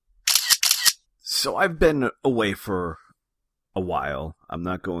So I've been away for a while. I'm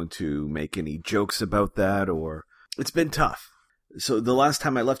not going to make any jokes about that, or it's been tough. So the last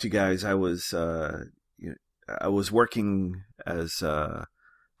time I left you guys, I was working as a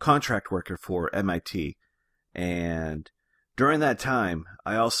contract worker for MIT, and during that time,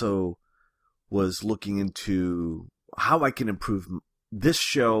 I also was looking into how I can improve this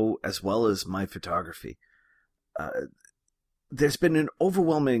show as well as my photography. There's been an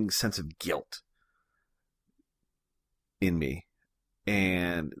overwhelming sense of guilt in me,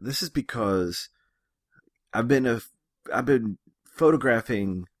 and this is because I've been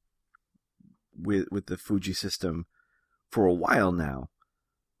photographing with the Fuji system for a while now,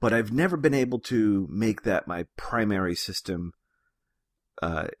 but I've never been able to make that my primary system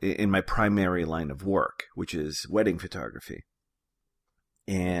in my primary line of work, which is wedding photography.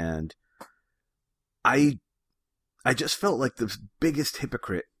 And I just felt like the biggest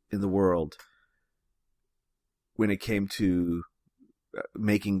hypocrite in the world when it came to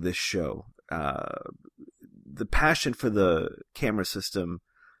making this show. The passion for the camera system,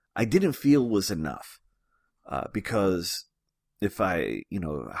 I didn't feel was enough. Because if I,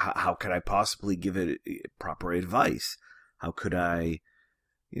 how could I possibly give it proper advice? How could I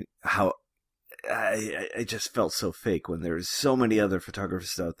just felt so fake when there's so many other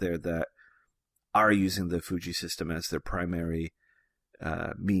photographers out there that are using the Fuji system as their primary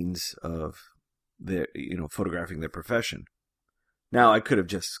means of their, photographing their profession. Now, I could have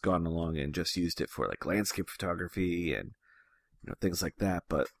just gone along and just used it for like landscape photography and things like that,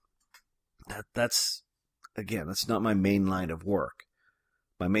 but that's not my main line of work.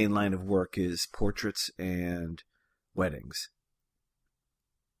 My main line of work is portraits and weddings.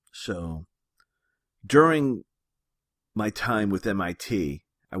 So, during my time with MIT,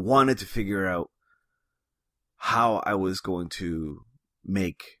 I wanted to figure out how I was going to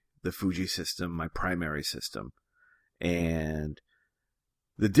make the Fuji system my primary system. And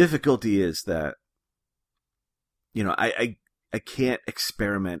the difficulty is that, I can't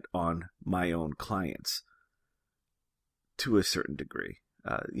experiment on my own clients to a certain degree.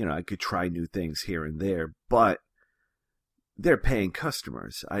 I could try new things here and there, but they're paying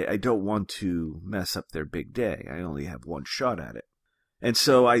customers. I don't want to mess up their big day. I only have one shot at it. And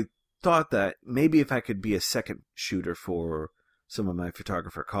so I thought that maybe if I could be a second shooter for some of my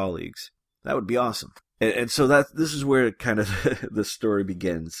photographer colleagues, that would be awesome. And so this is where kind of the story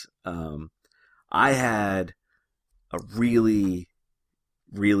begins. I had a really,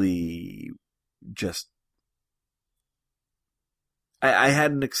 really just... I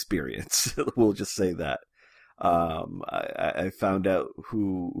had an experience. We'll just say that. I found out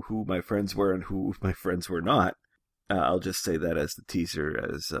who my friends were and who my friends were not. I'll just say that as the teaser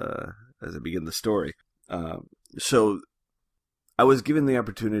as I begin the story. So I was given the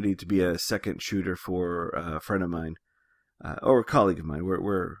opportunity to be a second shooter for a friend of mine, or a colleague of mine.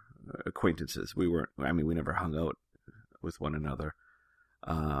 We're acquaintances. We never hung out with one another.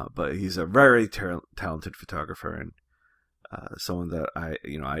 But he's a very talented photographer and someone that I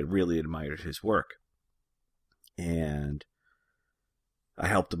really admired his work. And I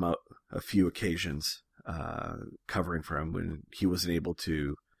helped him out a few occasions, covering for him when he wasn't able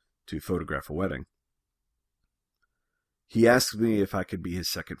to photograph a wedding. He asked me if I could be his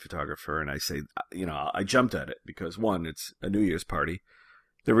second photographer, and I say, I jumped at it because one, it's a New Year's party.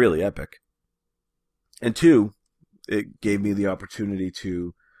 They're really epic. And two, it gave me the opportunity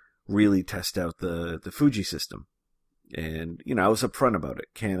to really test out the Fuji system. And, I was upfront about it.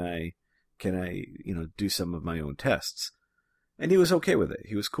 Can I, do some of my own tests? And he was okay with it.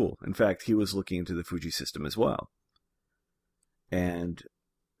 He was cool. In fact, he was looking into the Fuji system as well. And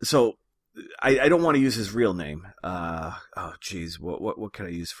so I don't want to use his real name. What can I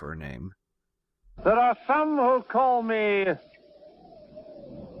use for a name? There are some who call me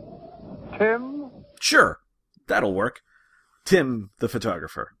Tim. Sure, that'll work. Tim, the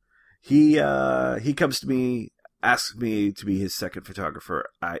photographer. He comes to me, asks me to be his second photographer.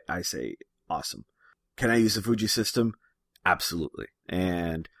 I say, awesome. Can I use the Fuji system? Absolutely.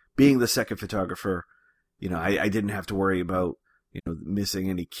 And being the second photographer, I didn't have to worry about, missing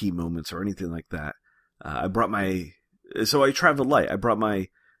any key moments or anything like that. So I traveled light. I brought my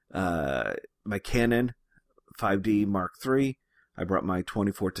Canon 5D Mark III. I brought my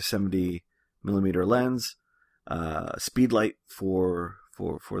 24 to 70 millimeter lens, speed light for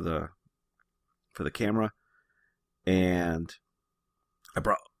the camera, and I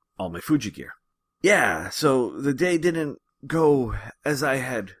brought all my Fuji gear. Yeah, so the day didn't go as I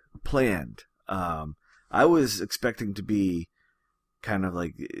had planned. I was expecting to be kind of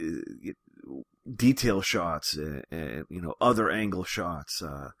like detail shots and other angle shots,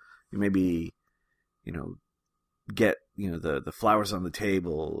 maybe get, the flowers on the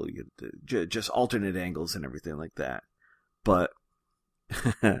table, just alternate angles and everything like that. But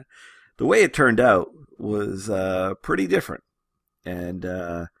the way it turned out was pretty different. And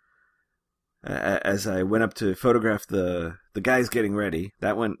as I went up to photograph the guys getting ready,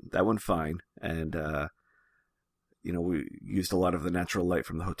 that went fine. And we used a lot of the natural light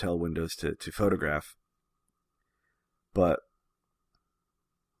from the hotel windows to photograph. But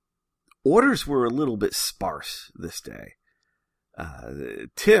orders were a little bit sparse this day.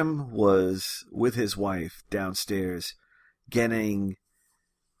 Tim was with his wife downstairs getting...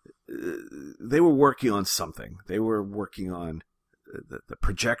 they were working on something. They were working on the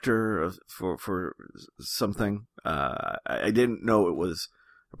projector for something. I didn't know it was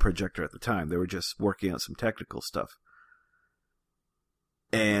a projector at the time. They were just working on some technical stuff.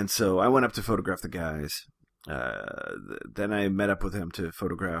 And so I went up to photograph the guys. Then I met up with him to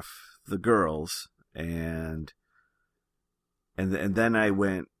photograph the girls, and then I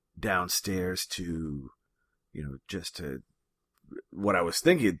went downstairs to, just to what I was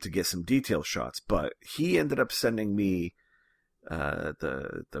thinking, to get some detail shots. But he ended up sending me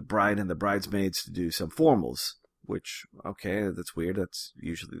the bride and the bridesmaids to do some formals, which, okay, that's weird. That's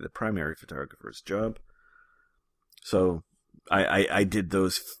usually the primary photographer's job. So I did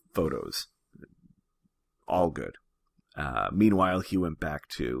those photos. All good. Meanwhile, he went back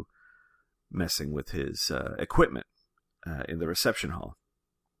to messing with his equipment in the reception hall.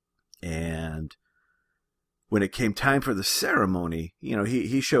 And when it came time for the ceremony,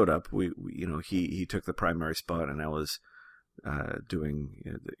 he showed up. He took the primary spot, and I was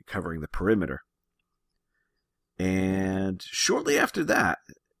covering the perimeter. And shortly after that,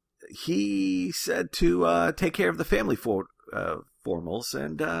 he said to take care of the family formals,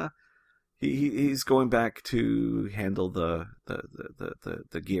 and he's going back to handle the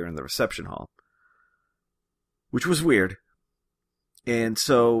gear in the reception hall, which was weird. And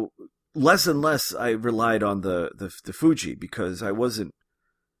so less and less I relied on the Fuji, because I wasn't,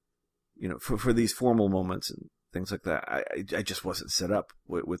 for these formal moments and things like that, I just wasn't set up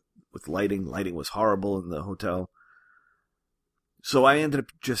with lighting. Lighting was horrible in the hotel. So I ended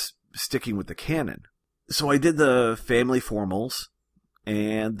up just sticking with the Canon. So I did the family formals,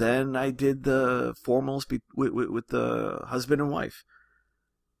 and then I did the formals with the husband and wife,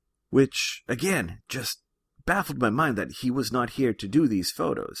 which, again, just baffled my mind that he was not here to do these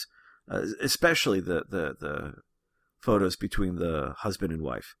photos, especially the photos between the husband and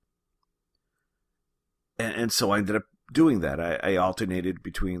wife. And so I ended up doing that. I alternated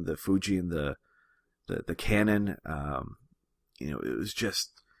between the Fuji and the Canon. It was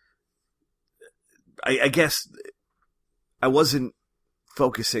just... I guess I wasn't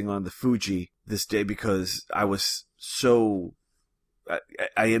focusing on the Fuji this day because I was so...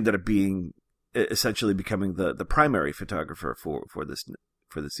 I ended up essentially becoming the primary photographer for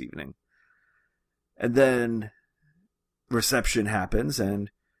this evening. And then reception happens, and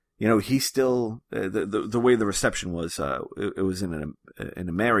he still the way the reception was, it was in a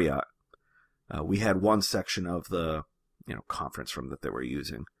Marriott. We had one section of the conference room that they were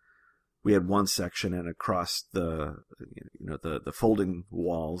using. We had one section, and across the folding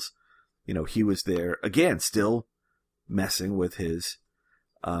walls, he was there again, still messing with his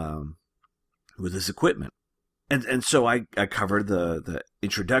equipment. And so I covered the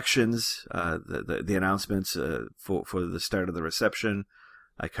introductions, the announcements for the start of the reception.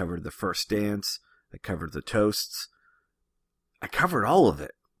 I covered the first dance. I covered the toasts. I covered all of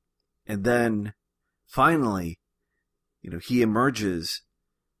it. And then finally, he emerges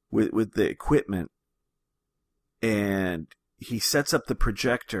with the equipment, and he sets up the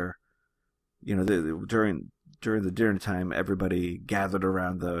projector. During the dinner time, everybody gathered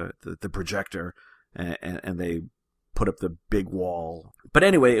around the projector, and they put up the big wall. But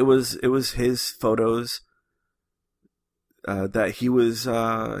anyway, it was his photos that he was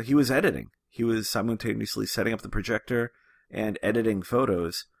editing. He was simultaneously setting up the projector and editing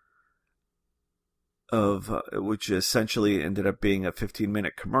photos of which essentially ended up being a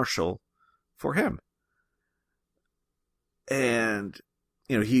 15-minute commercial for him. And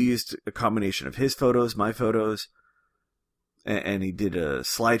he used a combination of his photos, my photos, and he did a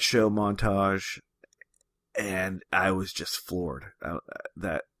slideshow montage. And I was just floored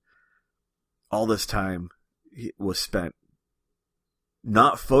that all this time was spent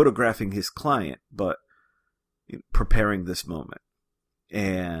not photographing his client, but preparing this moment.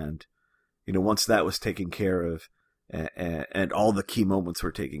 And once that was taken care of, and all the key moments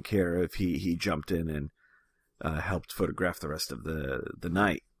were taken care of, he jumped in and helped photograph the rest of the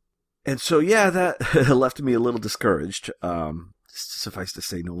night. And so, yeah, that left me a little discouraged. Suffice to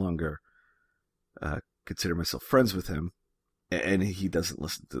say, no longer consider myself friends with him, and he doesn't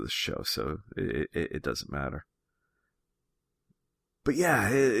listen to the show, so it doesn't matter. But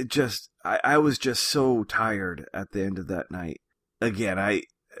yeah, I was just so tired at the end of that night. Again, I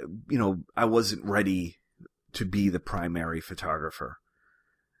wasn't ready to be the primary photographer.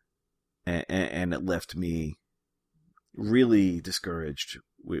 And it left me really discouraged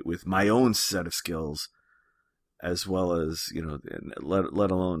with my own set of skills, as well as,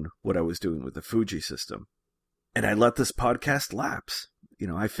 let alone what I was doing with the Fuji system. And I let this podcast lapse.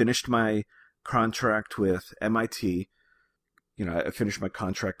 I finished my contract with MIT. I finished my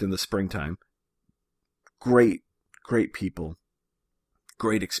contract in the springtime. Great people.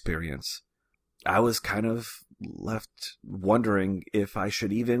 Great experience. I was kind of left wondering if I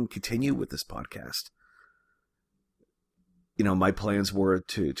should even continue with this podcast. My plans were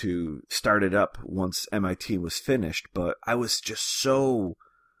to start it up once MIT was finished, but I was just so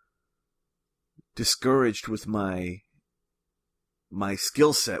discouraged with my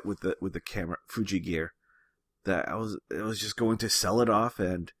skill set with the camera Fuji gear that I was just going to sell it off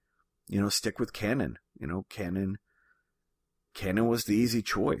and stick with Canon. Canon was the easy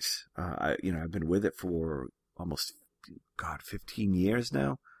choice. I've been with it for almost 15 years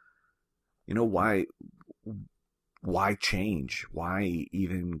now. Why change? Why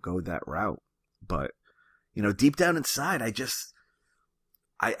even go that route? But deep down inside,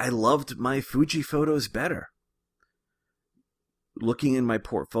 I loved my Fuji photos better. Looking in my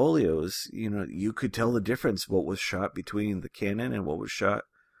portfolios, you could tell the difference what was shot between the Canon and what was shot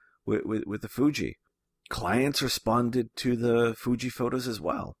with the Fuji. Clients responded to the Fuji photos as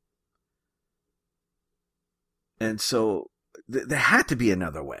well. And so there had to be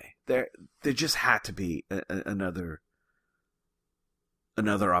another way. There just had to be another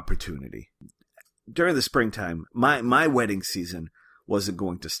opportunity. During the springtime, my wedding season wasn't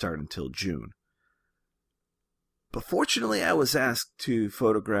going to start until June. But fortunately, I was asked to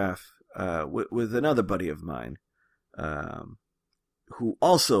photograph with another buddy of mine, who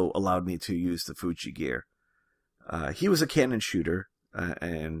also allowed me to use the Fuji gear. He was a Canon shooter,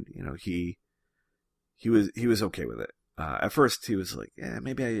 and he was okay with it. At first, he was like, "Yeah,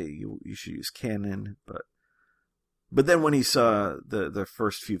 maybe you should use Canon," but then when he saw the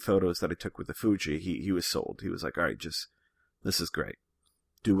first few photos that I took with the Fuji, he was sold. He was like, "All right, this is great.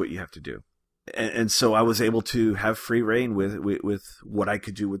 Do what you have to do." And so I was able to have free reign with what I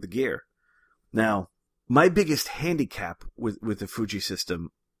could do with the gear. Now, my biggest handicap with the Fuji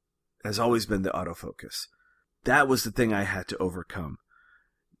system has always been the autofocus. That was the thing I had to overcome.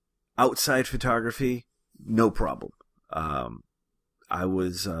 Outside photography, no problem. I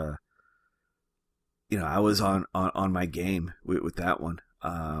was on my game with that one.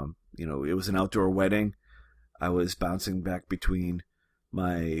 It was an outdoor wedding. I was bouncing back between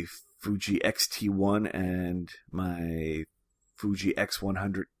my Fuji X-T1 and my Fuji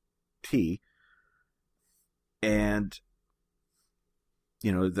X100T. And,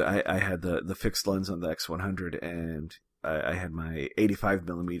 I had the fixed lens on the X100, and I had my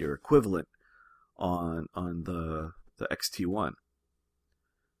 85mm equivalent on the X-T1.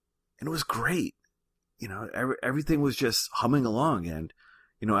 And it was great. Everything was just humming along. And,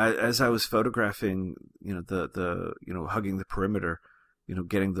 as I was photographing, the hugging the perimeter,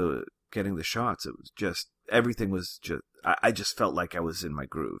 getting the shots, it was just, everything was just, I just felt like I was in my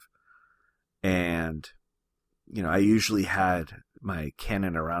groove. And, I usually had my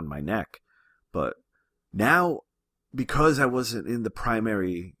Canon around my neck, but now, because I wasn't in the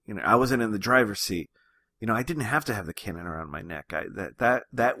primary, I wasn't in the driver's seat, I didn't have to have the Canon around my neck.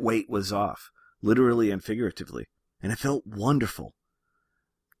 That weight was off, literally and figuratively, and it felt wonderful.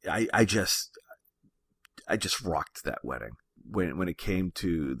 I just rocked that wedding. When it came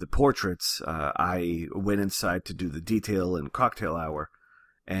to the portraits, I went inside to do the detail and cocktail hour,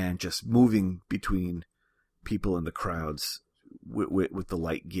 and just moving between people in the crowds with the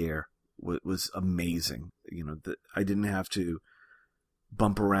light gear was amazing. I didn't have to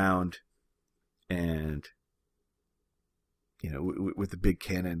bump around and, with the big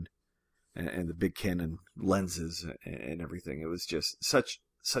Canon and the big Canon lenses and everything. It was just such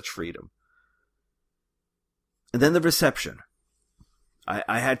freedom. And then the reception.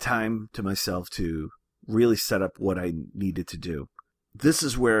 I had time to myself to really set up what I needed to do. This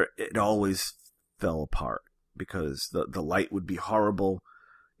is where it always fell apart, because the light would be horrible.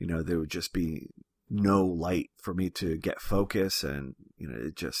 There would just be no light for me to get focus, and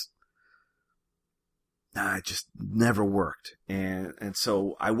it just never worked. And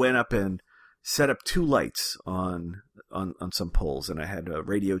so I went up and set up 2 lights on some poles, and I had a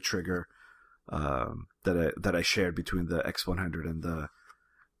radio trigger that I shared between the X100 and the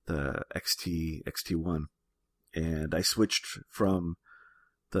the XT1, and I switched from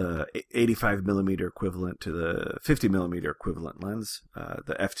the 85 millimeter equivalent to the 50 millimeter equivalent lens,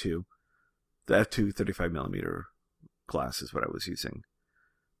 the f2. The f2 35 millimeter glass is what I was using,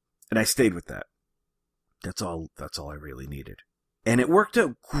 and I stayed with that. That's all I really needed, and it worked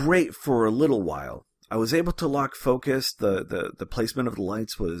out great for a little while. I was able to lock focus. The placement of the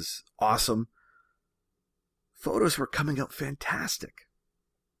lights was awesome. Photos were coming out fantastic.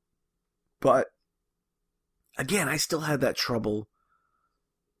 But again, I still had that trouble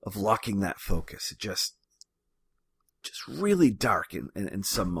of locking that focus. It just really dark in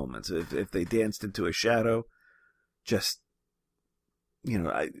some moments. If they danced into a shadow, just,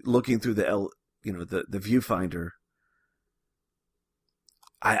 looking through the viewfinder,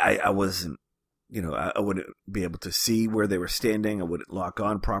 I wasn't, I wouldn't be able to see where they were standing. I wouldn't lock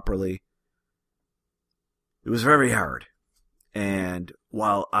on properly. It was very hard. And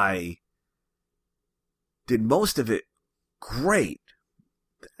while I did most of it great,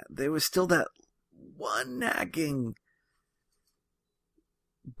 there was still that one nagging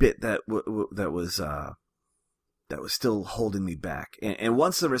bit that was still holding me back. And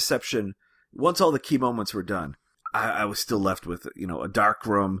once all the key moments were done, I was still left with, a dark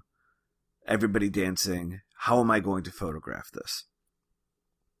room, everybody dancing. How am I going to photograph this?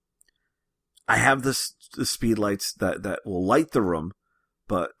 I have the speed lights that will light the room,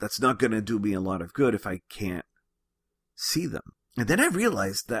 but that's not going to do me a lot of good if I can't see them. And then I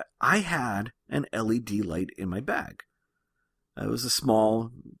realized that I had an LED light in my bag. It was a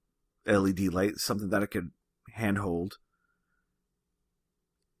small LED light, something that I could handhold.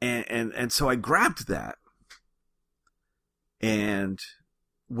 And so I grabbed that. And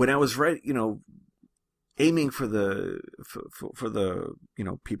when I was ready, aiming for the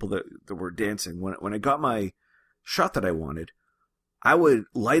people that were dancing, when I got my shot that I wanted, I would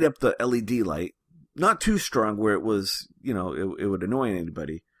light up the LED light, not too strong where it was, it would annoy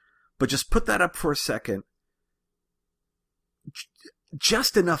anybody, but just put that up for a second,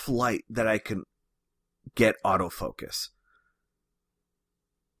 just enough light that I can get autofocus.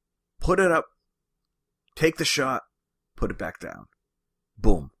 Put it up, take the shot, put it back down.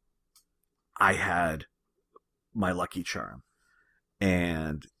 Boom. I had my lucky charm,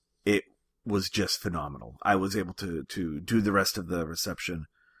 and it was just phenomenal. I was able to do the rest of the reception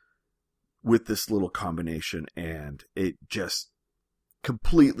with this little combination, and it just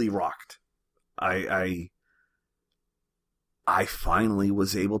completely rocked. I finally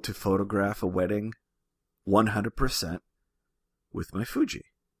was able to photograph a wedding 100% with my Fuji.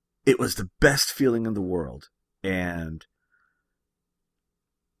 It was the best feeling in the world, and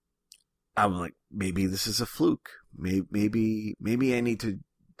I'm like, maybe this is a fluke. Maybe I need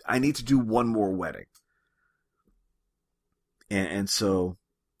to do one more wedding. And so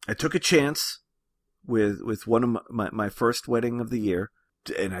I took a chance with one of my first wedding of the year,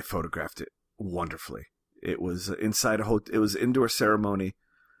 and I photographed it wonderfully. It was inside a hotel. It was an indoor ceremony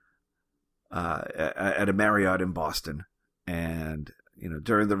at a Marriott in Boston, and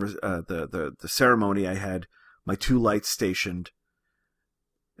during the ceremony, I had my two lights stationed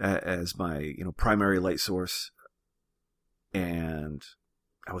as my primary light source, and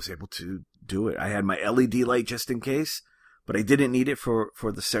I was able to do it. I had my LED light just in case, but I didn't need it for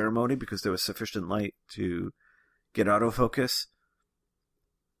the ceremony because there was sufficient light to get autofocus.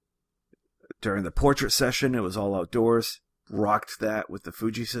 During the portrait session, it was all outdoors. Rocked that with the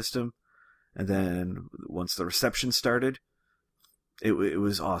Fuji system, and then once the reception started, it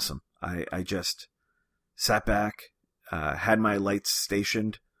was awesome. I just sat back, had my lights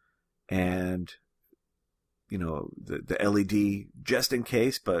stationed, and the LED just in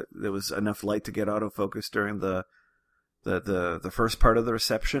case, but there was enough light to get autofocus during the first part of the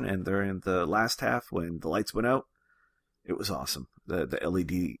reception, and during the last half when the lights went out, it was awesome. The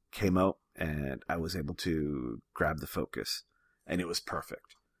LED came out, and I was able to grab the focus, and it was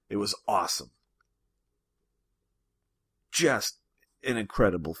perfect. It was awesome. Just an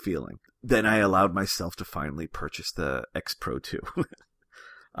incredible feeling. Then I allowed myself to finally purchase the X Pro 2,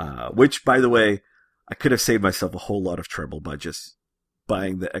 which, by the way, I could have saved myself a whole lot of trouble by just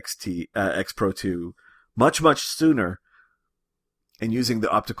buying the X Pro 2 much, much sooner and using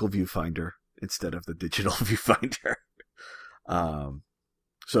the optical viewfinder instead of the digital viewfinder.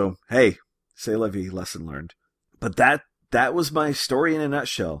 So, hey, c'est la vie, lesson learned. But that was my story in a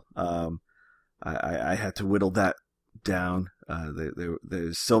nutshell. I had to whittle that down.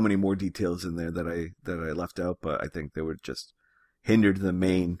 There's so many more details in there that I left out, but I think they were just hindered the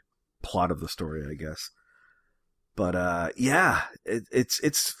main plot of the story, I guess. But yeah,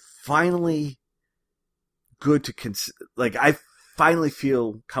 it's finally good to consider. Like, I finally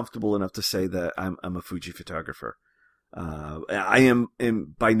feel comfortable enough to say that I'm a Fuji photographer. I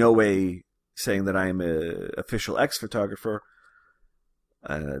am by no way saying that I am an official X photographer.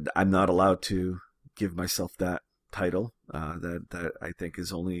 I'm not allowed to give myself that title. That I think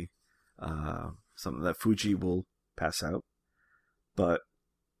is only something that Fuji will pass out. But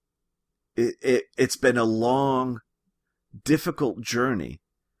it's been a long, difficult journey,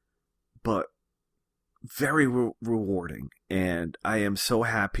 but very rewarding, and I am so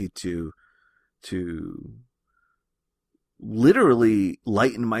happy to literally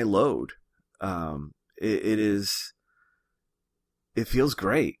lighten my load. It feels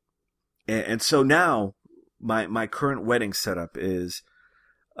great, and so now my current wedding setup is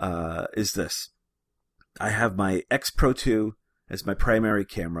this. I have my X Pro 2 as my primary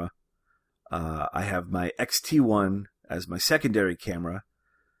camera. I have my XT1 as my secondary camera.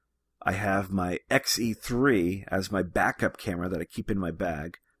 I have my XE3 as my backup camera that I keep in my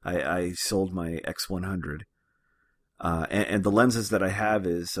bag. I sold my X100. And the lenses that I have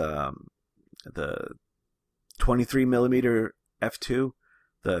is the 23mm f2,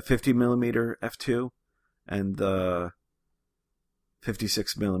 the 50mm f2, and the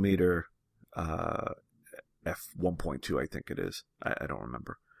 56mm f1.2, I think it is. I don't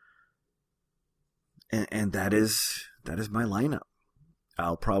remember. And that is my lineup.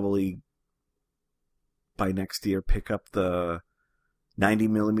 I'll probably by next year pick up the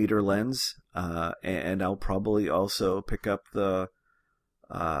 90mm lens, and I'll probably also pick up the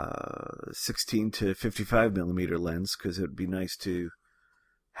 16 to 55mm lens, because it would be nice to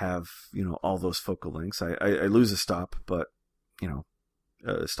have, all those focal lengths. I lose a stop, but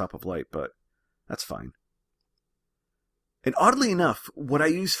a stop of light, but that's fine. And oddly enough, what I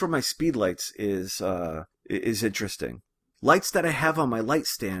use for my speed lights is interesting. Lights that I have on my light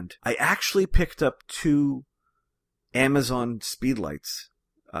stand, I actually picked up 2 Amazon speed lights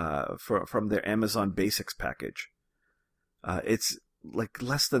from their Amazon Basics package. It's like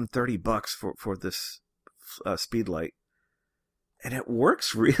less than $30 for this speed light, and it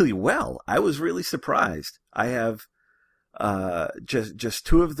works really well. I was really surprised. I have just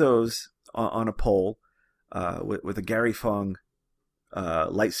 2 of those on a pole with a Gary Fong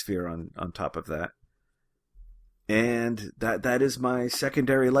light sphere on top of that. And that is my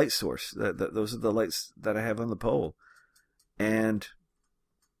secondary light source. Those are the lights that I have on the pole, and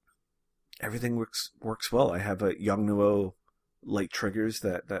everything works well. I have a Yongnuo light triggers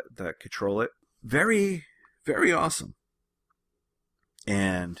that control it. Very, very awesome.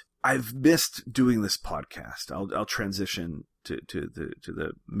 And I've missed doing this podcast. I'll transition to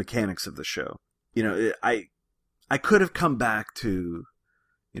the mechanics of the show. I could have come back to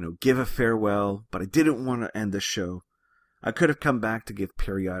give a farewell, but I didn't want to end the show. I could have come back to give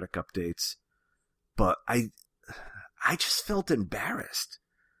periodic updates, but I just felt embarrassed.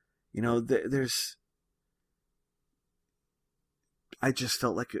 I just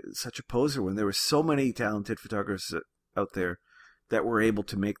felt like such a poser when there were so many talented photographers out there that were able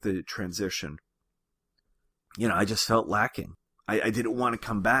to make the transition. I just felt lacking. I didn't want to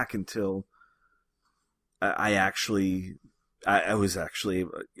come back until I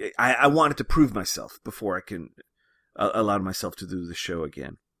wanted to prove myself before I can allow myself to do the show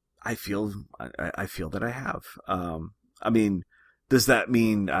again. I feel that I have. Does that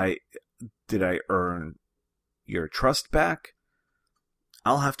mean did I earn your trust back?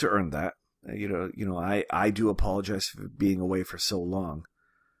 I'll have to earn that. I do apologize for being away for so long.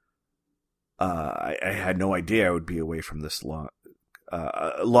 I had no idea I would be away from this long.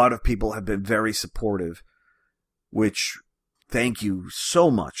 A lot of people have been very supportive, which thank you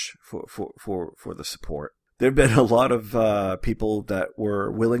so much for the support. There have been a lot of people that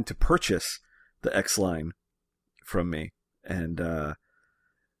were willing to purchase the X line from me, and there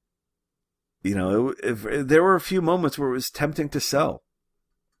were a few moments where it was tempting to sell,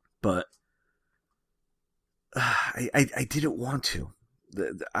 but I didn't want to.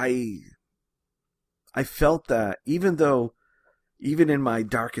 I felt that even in my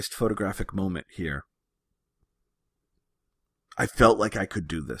darkest photographic moment here, I felt like I could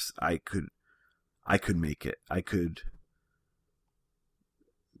do this. I could make it. I could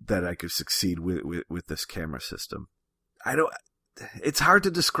succeed with this camera system. It's hard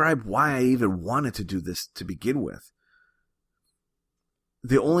to describe why I even wanted to do this to begin with.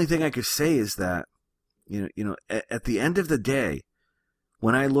 The only thing I could say is that, at the end of the day,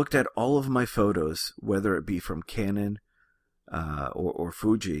 when I looked at all of my photos, whether it be from Canon or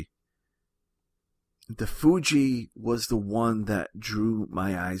Fuji, the Fuji was the one that drew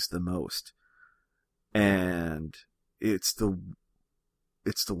my eyes the most, and it's the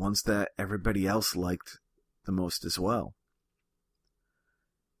ones that everybody else liked the most as well.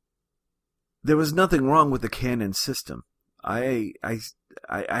 there was nothing wrong with the Canon system. I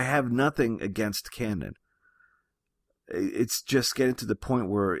have nothing against Canon. It's just getting to the point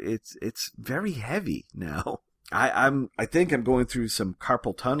where it's very heavy now. I think I'm going through some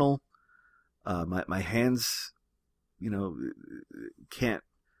carpal tunnel. My hands, can't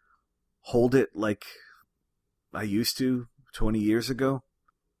hold it like I used to 20 years ago.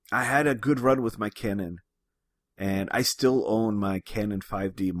 I had a good run with my Canon, and I still own my Canon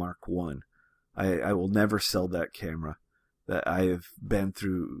 5D Mark I. I will never sell that camera. That I have been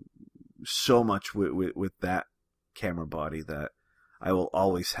through so much with that camera body that I will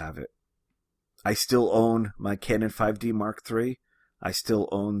always have it. I still own my Canon 5D Mark III. I still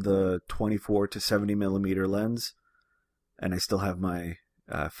own the 24 to 70 millimeter lens, and I still have my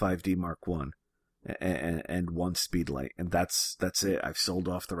 5D Mark I and one speed light, and that's it. I've sold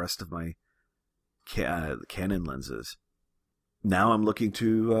off the rest of my Canon lenses. Now I'm looking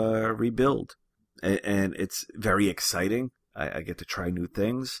to rebuild, and it's very exciting. I get to try new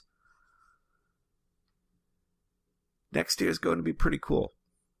things. Next year is going to be pretty cool.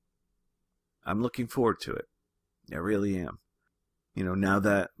 I'm looking forward to it. I really am. Now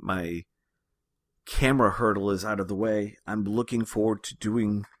that my camera hurdle is out of the way, I'm looking forward to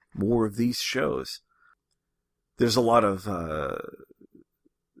doing more of these shows. There's a lot of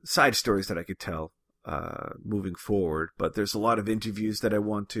side stories that I could tell moving forward, but there's a lot of interviews that I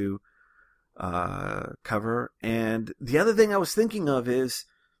want to cover. And the other thing I was thinking of is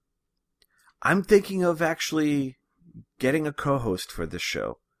I'm thinking of actually getting a co-host for this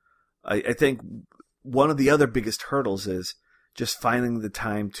show. I think one of the other biggest hurdles is just finding the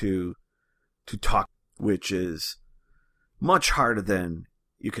time to talk, which is much harder than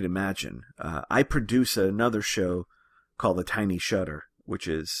you can imagine. I produce another show called The Tiny Shutter, which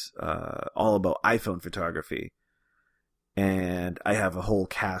is all about iPhone photography. And I have a whole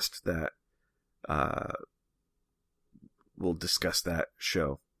cast that will discuss that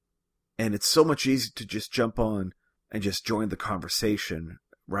show. And it's so much easier to just jump on and just join the conversation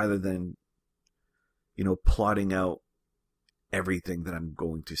rather than, plotting out everything that I'm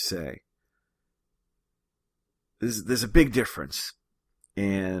going to say. There's a big difference.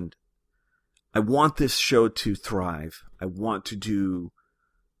 And I want this show to thrive. I want to do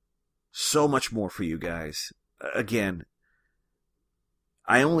so much more for you guys. Again,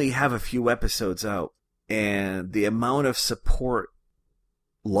 I only have a few episodes out, and the amount of support,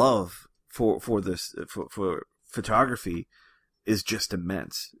 love for photography is just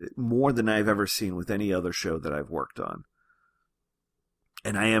immense. More than I've ever seen with any other show that I've worked on.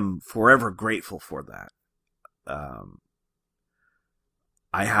 And I am forever grateful for that.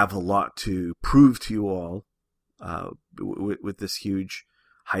 I have a lot to prove to you all with this huge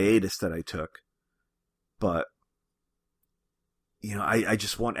hiatus that I took. But, I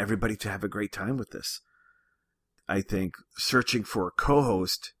just want everybody to have a great time with this. I think searching for a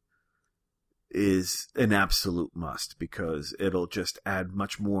co-host is an absolute must, because it'll just add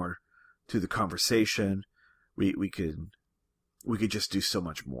much more to the conversation. We could just do so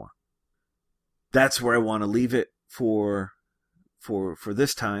much more. That's where I want to leave it for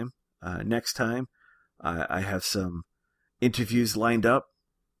this time. Next time, I have some interviews lined up.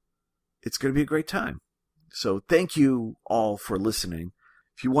 It's going to be a great time. So thank you all for listening.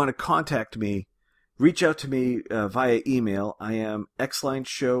 If you want to contact me, reach out to me via email. I am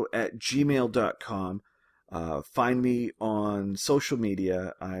xlineshow@gmail.com. Find me on social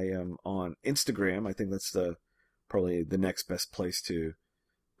media. I am on Instagram. I think that's probably the next best place to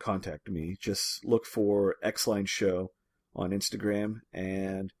contact me. Just look for Xline Show on Instagram,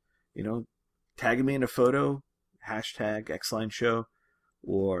 and tag me in a photo, hashtag Xline Show,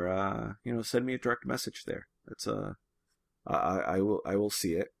 or send me a direct message there. That's I will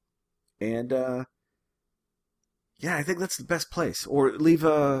see it, and I think that's the best place. Or leave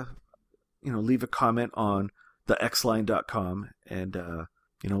a comment on the xline.com, and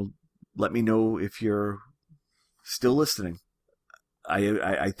let me know if you're still listening.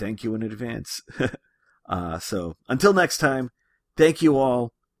 I thank you in advance. So until next time, thank you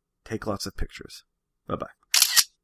all. Take lots of pictures. Bye-bye.